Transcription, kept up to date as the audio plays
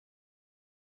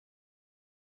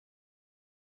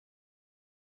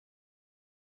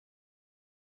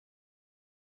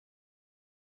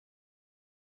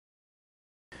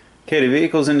Okay, the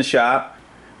vehicle's in the shop.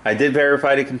 I did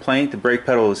verify the complaint. The brake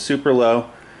pedal is super low,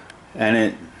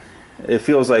 and it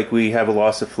feels like we have a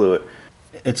loss of fluid.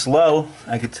 It's low,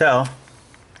 I could tell,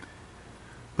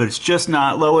 but it's just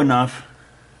not low enough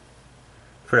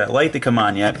for that light to come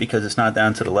on yet because it's not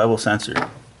down to the level sensor.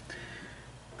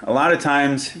 A lot of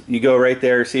times you go right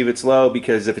there, see if it's low,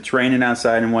 because if it's raining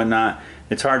outside and whatnot,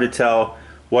 it's hard to tell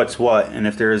what's what and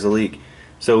if there is a leak.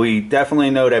 So we definitely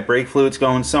know that brake fluid's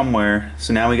going somewhere,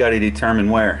 so now we got to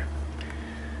determine where.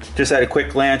 Just at a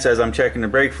quick glance as I'm checking the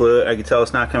brake fluid, I can tell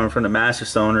it's not coming from the master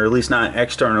cylinder, at least not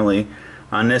externally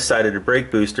on this side of the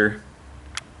brake booster.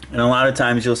 And a lot of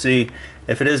times you'll see,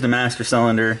 if it is the master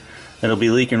cylinder, it'll be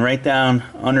leaking right down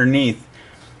underneath.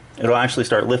 It'll actually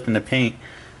start lifting the paint,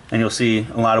 and you'll see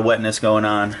a lot of wetness going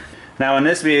on. Now, in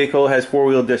this vehicle, it has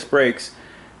four-wheel disc brakes,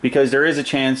 because there is a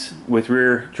chance with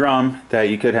rear drum that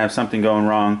you could have something going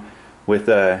wrong with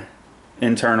the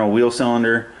internal wheel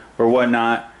cylinder or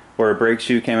whatnot, or a brake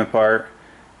shoe came apart.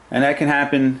 And that can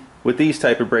happen with these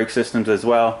type of brake systems as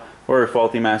well, or a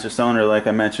faulty master cylinder like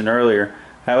I mentioned earlier.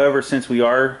 However, since we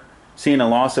are seeing a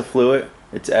loss of fluid,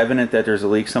 it's evident that there's a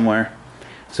leak somewhere.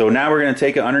 So now we're going to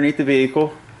take it underneath the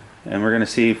vehicle and we're going to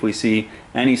see if we see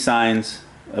any signs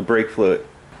of brake fluid.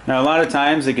 Now, a lot of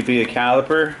times it could be a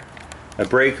caliper, a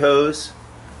brake hose,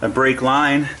 a brake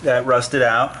line that rusted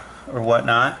out or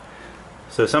whatnot.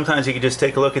 So sometimes you can just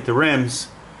take a look at the rims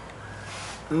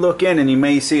and look in, and you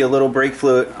may see a little brake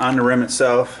fluid on the rim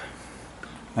itself.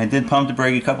 I did pump the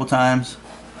brake a couple times,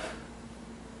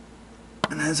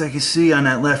 and as I can see on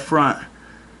that left front,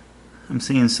 I'm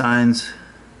seeing signs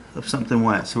of something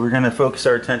wet. So we're going to focus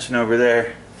our attention over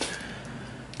there.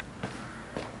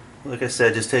 Like I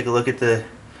said, just take a look at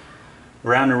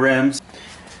around the rims.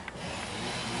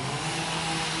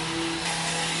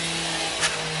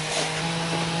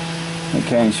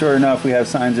 Okay, and sure enough, we have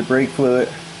signs of brake fluid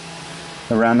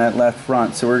around that left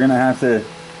front. So we're going to have to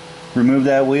remove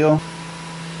that wheel.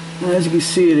 And as you can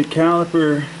see, the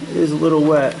caliper is a little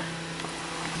wet.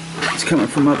 It's coming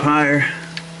from up higher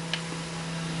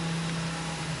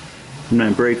from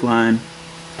that brake line.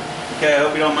 Okay, I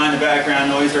hope you don't mind the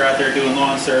background noise. They're out there doing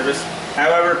lawn service.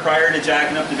 However, prior to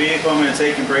jacking up the vehicle, I'm going to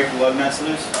take and break the lug nuts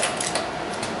loose.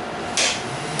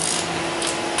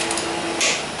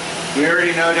 We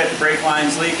already know that the brake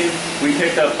line's leaking. We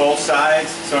picked up both sides,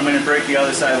 so I'm going to break the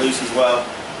other side loose as well.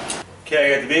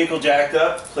 Okay, I got the vehicle jacked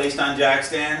up, placed on jack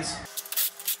stands.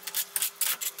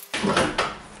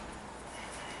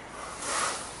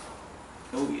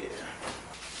 Oh yeah.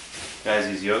 Guys,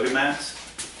 these yoga mats,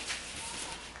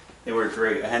 they work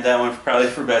great. I had that one probably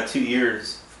for about 2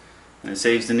 years, and it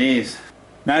saves the knees.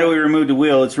 Now that we removed the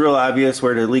wheel, it's real obvious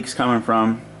where the leak's coming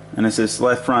from, and it's this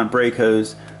left front brake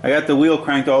hose. I got the wheel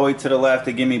cranked all the way to the left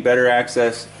to give me better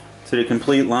access to the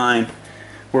complete line.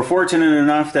 We're fortunate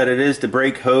enough that it is the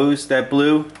brake hose that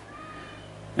blew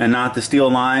and not the steel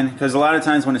line, because a lot of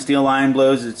times when a steel line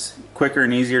blows, it's quicker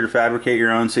and easier to fabricate your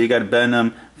own, so you got to bend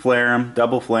them, flare them,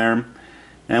 double flare them.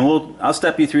 And I'll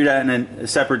step you through that in a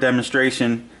separate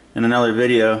demonstration in another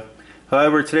video.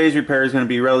 However, today's repair is going to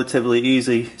be relatively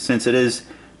easy since it is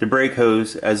the brake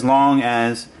hose, as long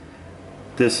as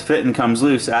this fitting comes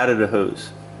loose out of the hose.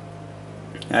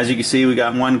 As you can see, we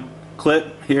got one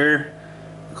clip here,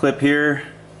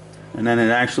 and then it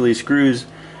actually screws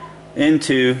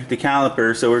into the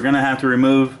caliper. So we're going to have to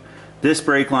remove this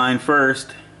brake line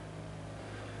first,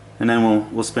 and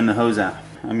then we'll spin the hose out.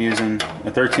 I'm using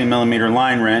a 13mm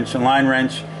line wrench. A line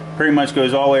wrench pretty much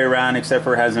goes all the way around, except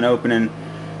for it has an opening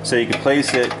so you can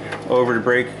place it over the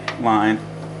brake line.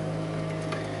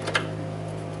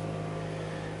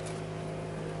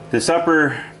 This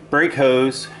upper brake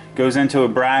hose goes into a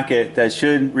bracket that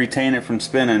should retain it from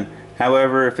spinning.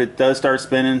 However, if it does start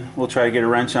spinning, we'll try to get a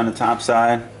wrench on the top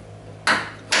side,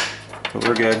 but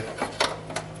we're good.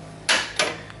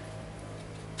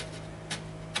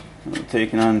 We'll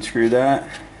take and unscrew that.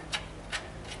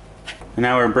 And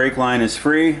now our brake line is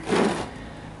free.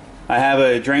 I have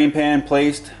a drain pan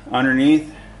placed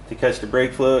underneath to catch the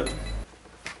brake fluid.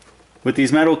 With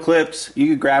these metal clips, you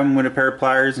could grab them with a pair of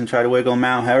pliers and try to wiggle them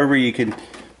out. However, you could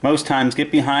most times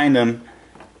get behind them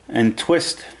and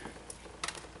twist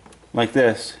like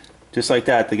this, just like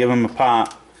that, to give them a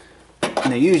pop.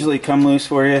 And they usually come loose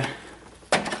for you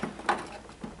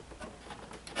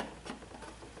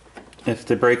if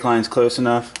the brake line's close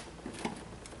enough.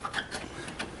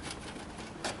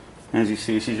 As you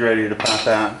see, she's ready to pop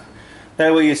out.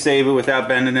 That way you save it without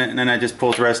bending it, and then I just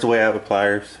pull the rest away out with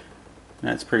pliers.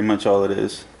 That's pretty much all it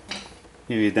is.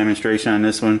 Give you a demonstration on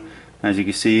this one. As you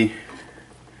can see,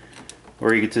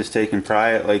 or you could just take and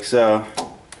pry it like so.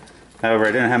 However,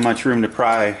 I didn't have much room to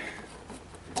pry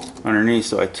underneath,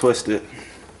 so I twist it.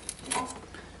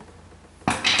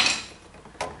 I'll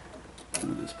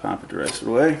just pop it the rest of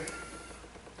the way.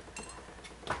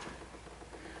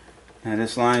 Now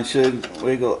this line should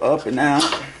wiggle up and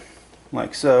out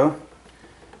like so.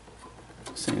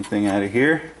 Same thing out of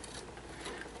here.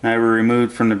 Now we're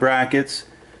removed from the brackets.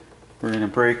 We're going to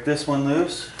break this one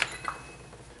loose.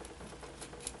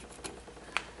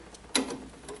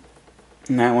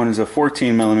 And that one is a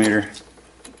 14 millimeter.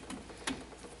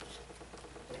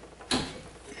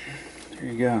 There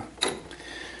you go.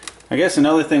 I guess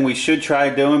another thing we should try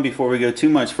doing before we go too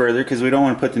much further, because we don't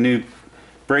want to put the new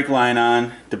brake line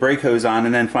on, the brake hose on,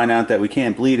 and then find out that we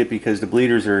can't bleed it because the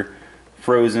bleeders are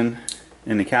frozen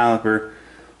in the caliper.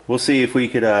 We'll see if we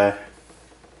could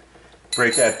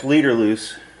break that bleeder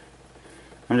loose.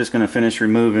 I'm just going to finish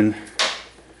removing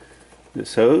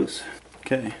this hose.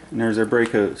 Okay, and there's our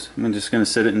brake hose. I'm just going to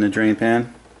set it in the drain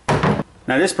pan.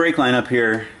 Now this brake line up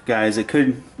here, guys,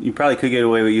 you probably could get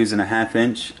away with using a 1/2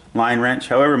 inch line wrench.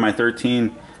 However, my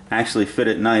 13 actually fit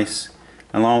it nice,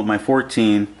 along with my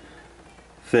 14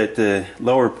 fit the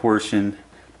lower portion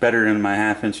better than my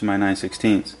 1/2 inch and my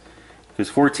 9/16. Because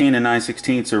 14 and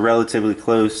 9/16 are relatively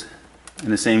close,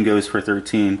 and the same goes for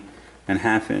 13 and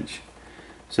 1/2 inch.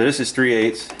 So this is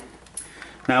 3/8.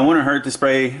 Now it wouldn't hurt to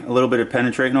spray a little bit of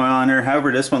penetrating oil on there.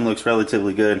 However, this one looks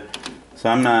relatively good, so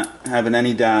I'm not having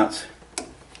any doubts.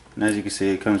 And as you can see,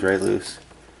 it comes right loose.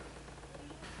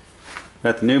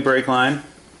 Got the new brake line.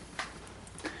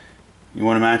 You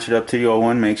want to match it up to the old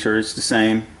one, make sure it's the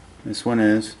same. This one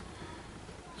is.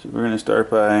 So we're going to start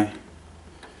by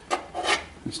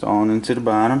installing into the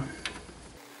bottom.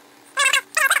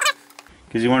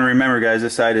 Because you want to remember, guys,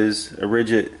 this side is a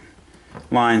rigid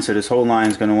line, so this whole line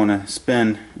is going to want to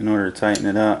spin in order to tighten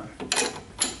it up.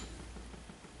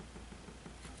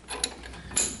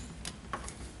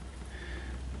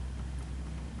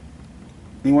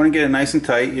 You want to get it nice and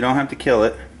tight. You don't have to kill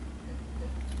it.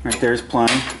 Right there's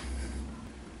plenty.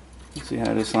 Let's see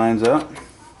how this lines up.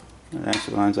 It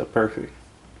actually lines up perfect.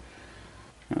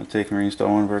 I'll take and reinstall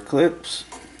one of our clips.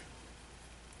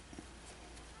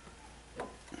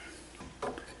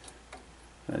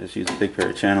 I just use a big pair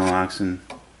of channel locks and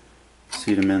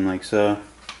seat them in like so.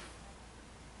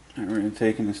 Now we're going to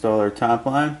take and install our top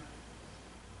line.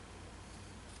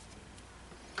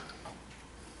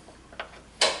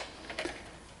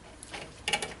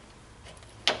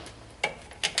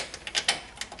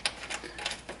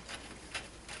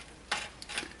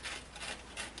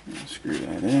 Screw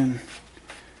that in.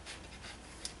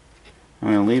 I'm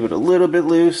going to leave it a little bit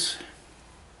loose,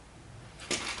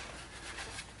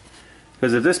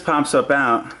 because if this pops up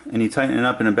out and you tighten it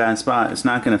up in a bad spot, it's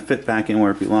not going to fit back in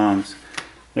where it belongs.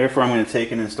 Therefore, I'm going to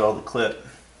take and install the clip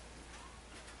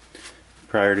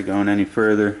prior to going any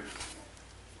further.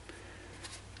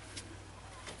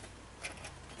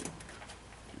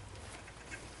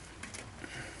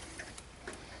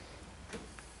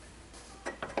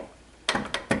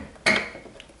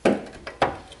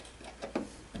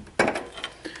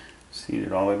 Seat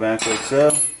it all the way back like so.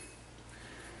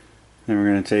 Then we're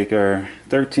going to take our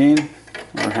 13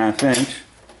 or 1/2 inch.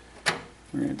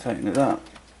 We're going to tighten it up.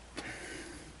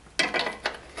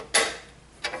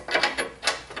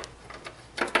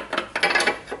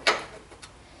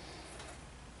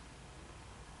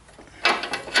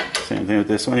 Same thing with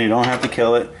this one. You don't have to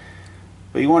kill it,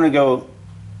 but you want to go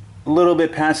a little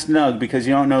bit past snug, because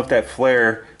you don't know if that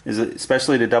flare is,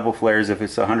 especially the double flares, if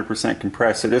it's 100%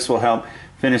 compressed. So this will help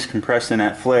finish compressing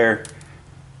that flare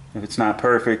if it's not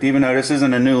perfect. Even though this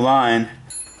isn't a new line,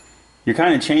 you're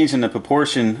kind of changing the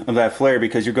proportion of that flare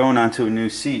because you're going onto a new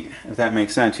seat, if that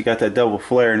makes sense. You got that double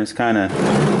flare and it's kind of,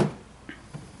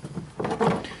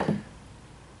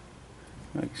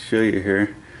 I can show you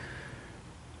here.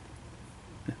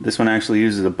 This one actually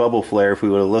uses a bubble flare if we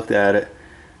would have looked at it,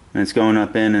 and it's going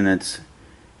up in and it's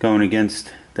going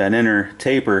against that inner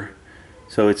taper,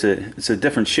 so it's a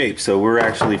different shape. So we're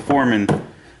actually forming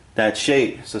that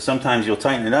shape. So sometimes you'll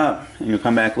tighten it up and you'll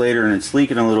come back later and it's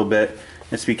leaking a little bit.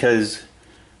 It's because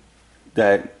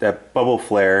that bubble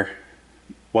flare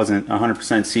wasn't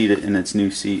 100% seated in its new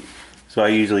seat. So I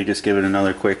usually just give it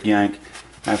another quick yank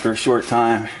after a short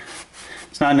time.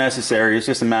 It's not necessary, it's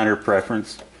just a matter of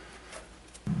preference.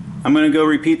 I'm going to go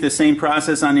repeat the same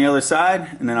process on the other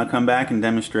side, and then I'll come back and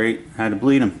demonstrate how to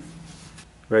bleed them.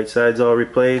 Right side's all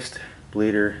replaced.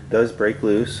 Bleeder does break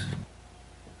loose.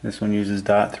 This one uses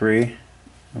 .3,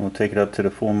 and we'll take it up to the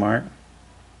full mark.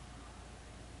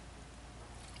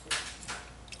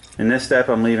 In this step,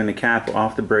 I'm leaving the cap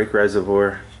off the brake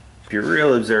reservoir. If you're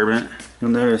real observant,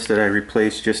 you'll notice that I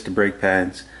replaced just the brake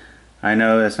pads. I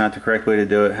know that's not the correct way to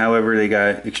do it. However, they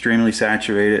got extremely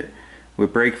saturated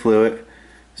with brake fluid,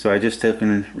 so I just took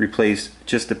and replaced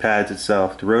just the pads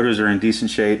itself. The rotors are in decent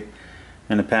shape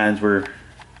and the pads were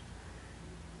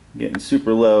getting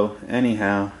super low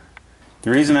anyhow. The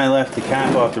reason I left the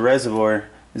cap off the reservoir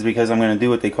is because I'm going to do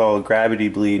what they call a gravity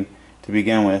bleed to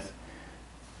begin with.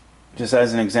 Just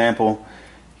as an example,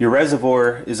 your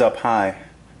reservoir is up high,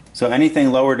 so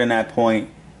anything lower than that point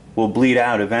will bleed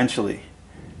out eventually.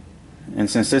 And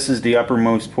since this is the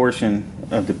uppermost portion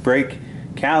of the brake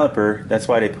caliper, that's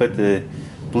why they put the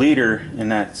bleeder in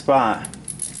that spot.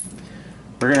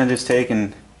 We're going to just take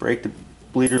and break the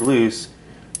bleeder loose.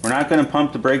 We're not going to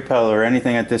pump the brake pedal or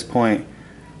anything at this point.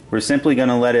 We're simply going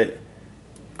to let it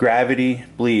gravity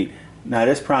bleed. Now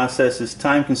this process is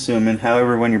time consuming,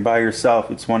 however when you're by yourself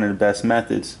it's one of the best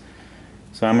methods.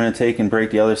 So I'm going to take and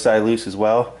break the other side loose as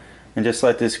well and just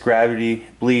let this gravity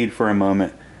bleed for a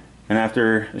moment. And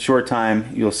after a short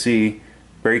time you'll see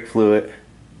brake fluid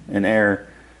and air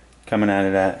coming out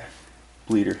of that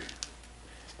bleeder.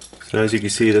 So as you can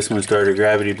see, this one started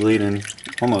gravity bleeding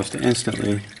almost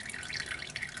instantly.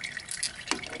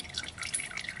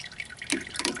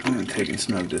 I'm going to take and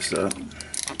snug this up.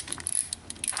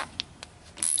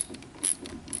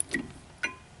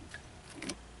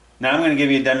 Now I'm going to give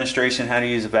you a demonstration how to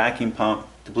use a vacuum pump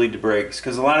to bleed the brakes,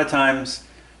 because a lot of times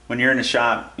when you're in the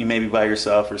shop you may be by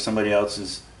yourself or somebody else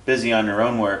is busy on their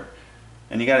own work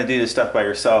and you got to do this stuff by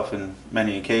yourself in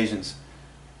many occasions.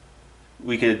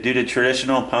 We could do the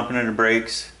traditional pumping of the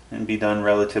brakes and be done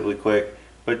relatively quick,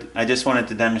 but I just wanted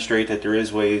to demonstrate that there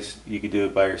is ways you could do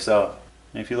it by yourself.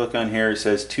 And if you look on here, it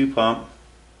says 2 pump.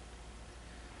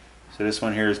 So this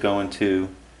one here is going to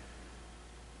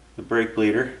the brake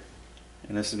bleeder,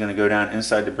 and this is going to go down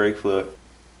inside the brake fluid.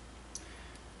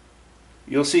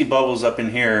 You'll see bubbles up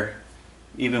in here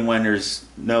even when there's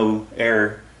no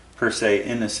air per se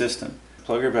in the system.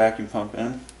 Plug your vacuum pump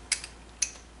in,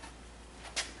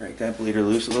 break that bleeder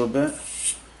loose a little bit,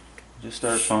 just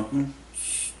start pumping.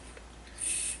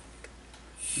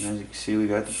 And as you can see, we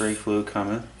got the brake fluid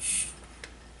coming.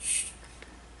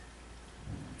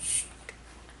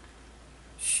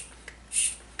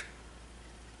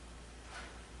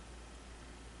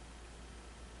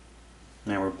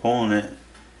 Now we're pulling it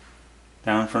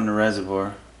down from the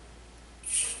reservoir.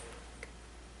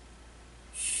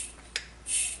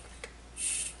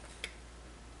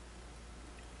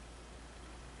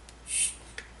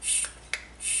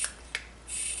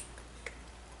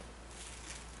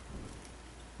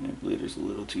 That bleeder's a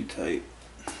little too tight.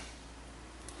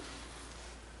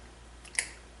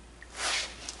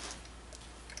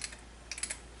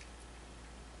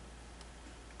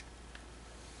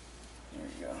 There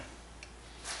you go.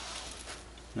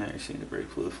 Now you're seeing the brake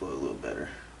fluid flow a little better.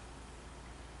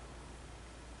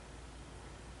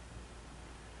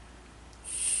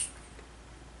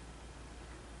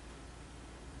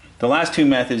 The last 2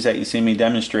 methods that you see me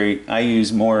demonstrate, I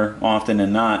use more often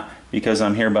than not because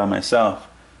I'm here by myself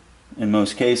in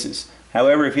most cases.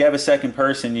 However, if you have a second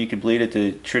person, you could bleed it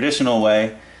the traditional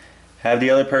way. Have the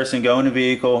other person go in the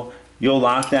vehicle. You'll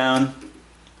lock down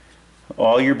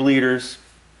all your bleeders,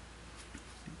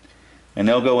 and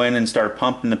they'll go in and start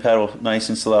pumping the pedal nice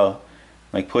and slow.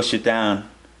 Like push it down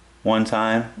 1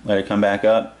 time, let it come back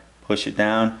up, push it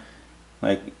down,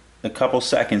 like a couple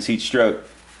seconds each stroke.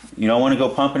 You don't want to go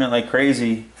pumping it like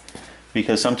crazy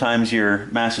because sometimes your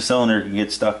master cylinder can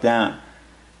get stuck down.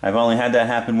 I've only had that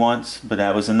happen once, but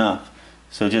that was enough.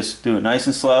 So just do it nice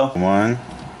and slow. 1,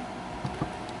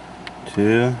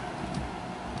 2,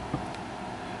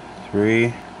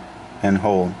 3, and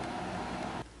hold.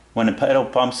 When the pedal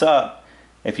pumps up,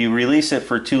 if you release it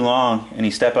for too long and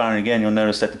you step on it again, you'll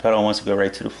notice that the pedal wants to go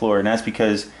right to the floor, and that's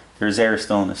because there's air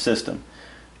still in the system.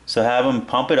 So have them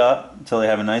pump it up until they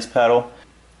have a nice pedal,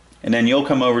 and then you'll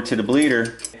come over to the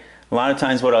bleeder. A lot of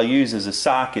times what I'll use is a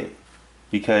socket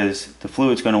because the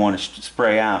fluid's going to want to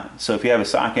spray out. So if you have a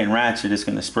socket and ratchet, it's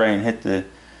going to spray and hit the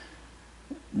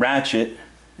ratchet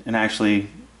and actually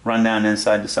run down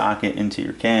inside the socket into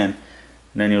your can.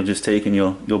 And then you'll just take and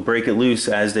you'll break it loose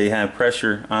as they have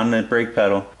pressure on the brake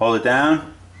pedal. Hold it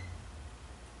down.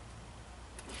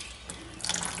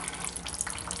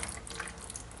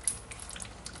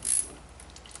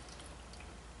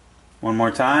 One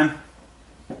more time.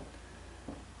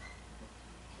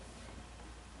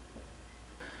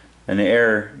 And the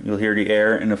air, you'll hear the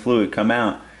air and the fluid come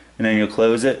out. And then you'll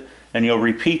close it and you'll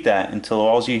repeat that until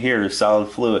all you hear is solid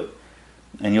fluid.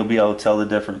 And you'll be able to tell the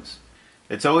difference.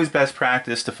 It's always best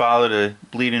practice to follow the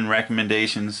bleeding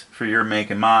recommendations for your make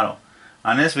and model.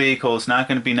 On this vehicle, it's not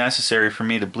going to be necessary for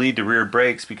me to bleed the rear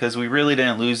brakes because we really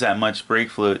didn't lose that much brake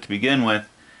fluid to begin with.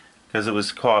 because it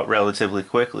was caught relatively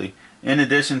quickly. In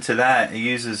addition to that, it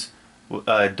uses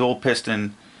a dual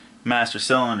piston master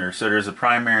cylinder, so there's a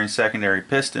primary and secondary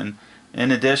piston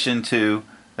in addition to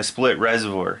a split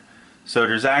reservoir. So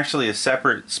there's actually a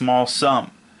separate small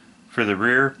sump for the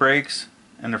rear brakes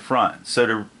and the front. So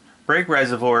the brake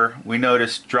reservoir, we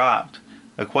noticed, dropped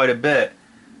quite a bit.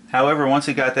 However, once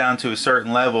it got down to a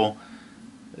certain level,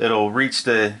 it'll reach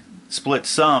the split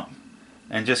sump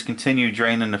and just continue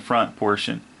draining the front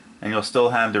portion, and you'll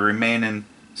still have the remaining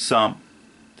sump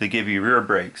to give you rear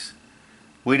brakes.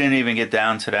 We didn't even get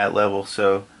down to that level,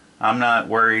 so I'm not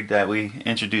worried that we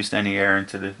introduced any air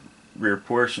into the rear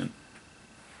portion.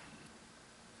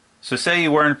 So say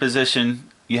you were in a position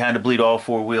you had to bleed all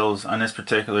four wheels on this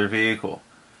particular vehicle.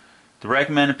 The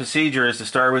recommended procedure is to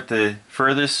start with the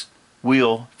furthest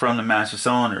wheel from the master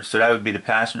cylinder, so that would be the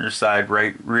passenger side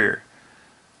right rear.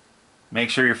 Make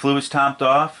sure your fluid's topped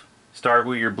off, start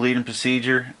with your bleeding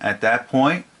procedure at that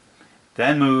point,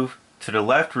 then move to the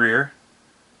left rear,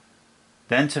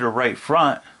 then to the right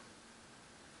front,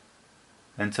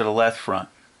 then to the left front.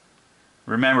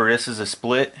 Remember, this is a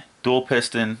split dual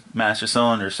piston master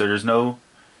cylinder, so there's no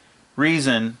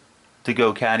reason to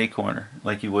go caddy corner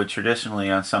like you would traditionally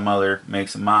on some other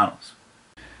makes and models.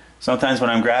 Sometimes when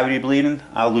I'm gravity bleeding,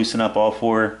 I'll loosen up all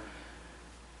four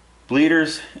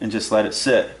bleeders and just let it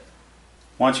sit.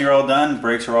 Once you're all done, the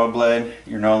brakes are all bled,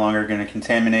 you're no longer going to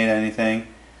contaminate anything.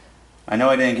 I know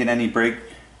I didn't get any brake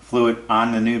fluid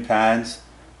on the new pads,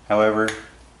 however,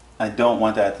 I don't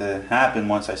want that to happen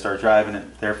once I start driving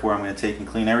it. Therefore, I'm going to take and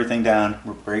clean everything down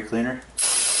with brake cleaner.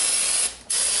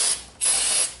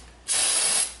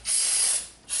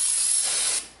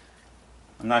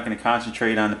 I'm not going to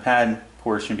concentrate on the pad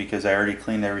portion because I already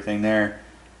cleaned everything there,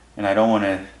 and I don't want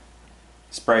to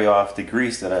spray off the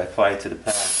grease that I applied to the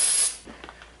pad.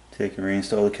 Take and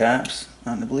reinstall the caps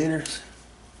on the bleeders.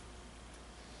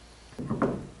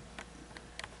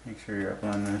 Make sure you're up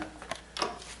on the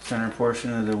center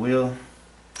portion of the wheel.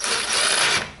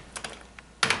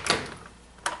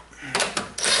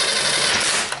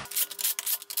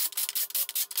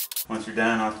 Once you're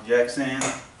down off the jack stand,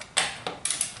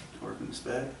 torquing the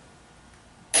sped.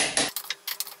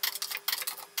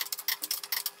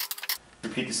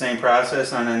 Repeat the same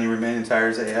process on any remaining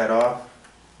tires that you had off.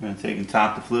 I'm going to take and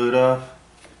top the fluid off.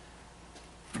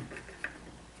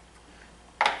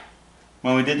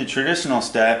 When we did the traditional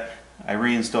step, I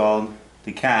reinstalled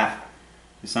the cap,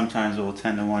 because sometimes it will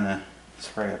tend to want to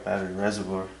spray up out of the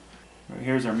reservoir. Right,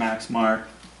 here's our max mark,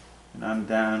 and I'm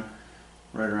down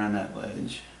right around that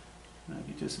ledge. I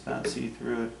can just about see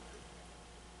through it.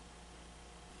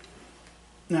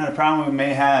 Now the problem we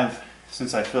may have,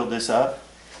 since I filled this up,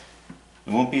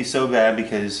 it won't be so bad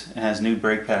because it has new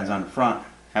brake pads on the front.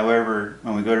 However,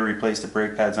 when we go to replace the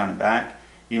brake pads on the back,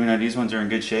 even though these ones are in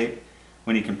good shape,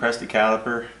 when you compress the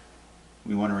caliper,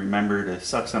 we want to remember to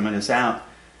suck some of this out,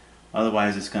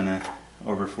 otherwise it's going to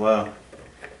overflow.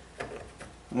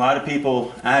 A lot of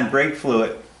people add brake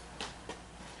fluid,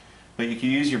 but you can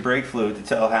use your brake fluid to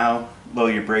tell how low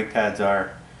your brake pads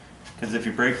are, because if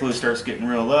your brake fluid starts getting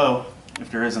real low, if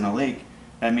there isn't a leak,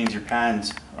 that means your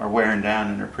pads are wearing down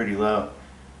and they're pretty low.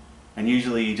 And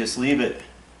usually you just leave it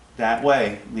that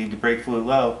way, leave the brake fluid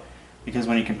low, because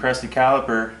when you compress the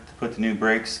caliper to put the new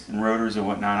brakes and rotors and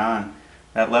whatnot on,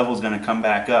 that level is going to come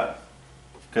back up,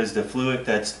 because the fluid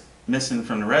that's missing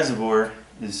from the reservoir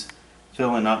is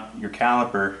filling up your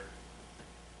caliper,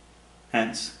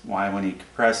 hence why when you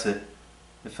compress it,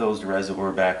 it fills the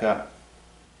reservoir back up.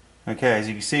 Okay, as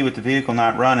you can see with the vehicle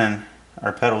not running,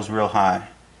 our pedal's real high.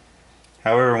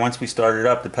 However, once we start it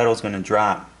up, the pedal's going to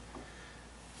drop.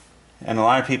 And a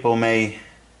lot of people may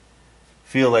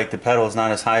feel like the pedal is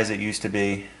not as high as it used to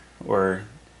be, or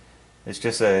it's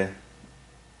just I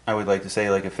would like to say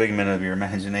like a figment of your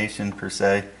imagination per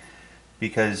se,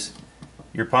 because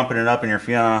you're pumping it up and you're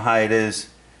feeling how high it is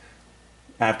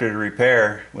after the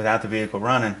repair without the vehicle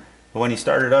running. But when you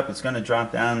start it up, it's going to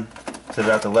drop down to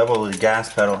about the level of the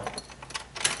gas pedal.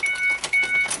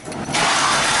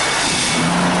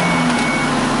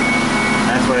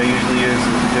 That's what I usually use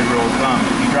as a good rule of thumb.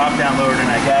 If you drop down lower than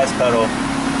that gas pedal,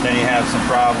 then you have some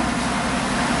problems.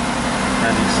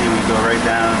 As you can see, we go right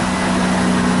down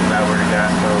about where the gas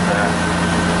pedal's at.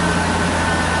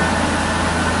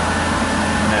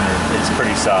 And then it's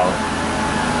pretty solid.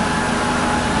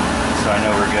 So I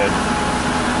know we're good.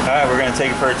 Alright, we're going to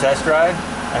take it for a test ride.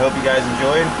 I hope you guys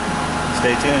enjoyed.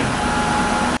 Stay tuned.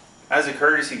 As a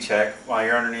courtesy check, while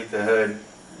you're underneath the hood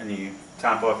and you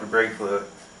top off your brake fluid,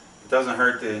 it doesn't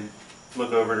hurt to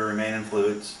look over the remaining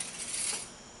fluids,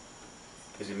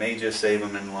 because you may just save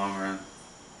them in the long run.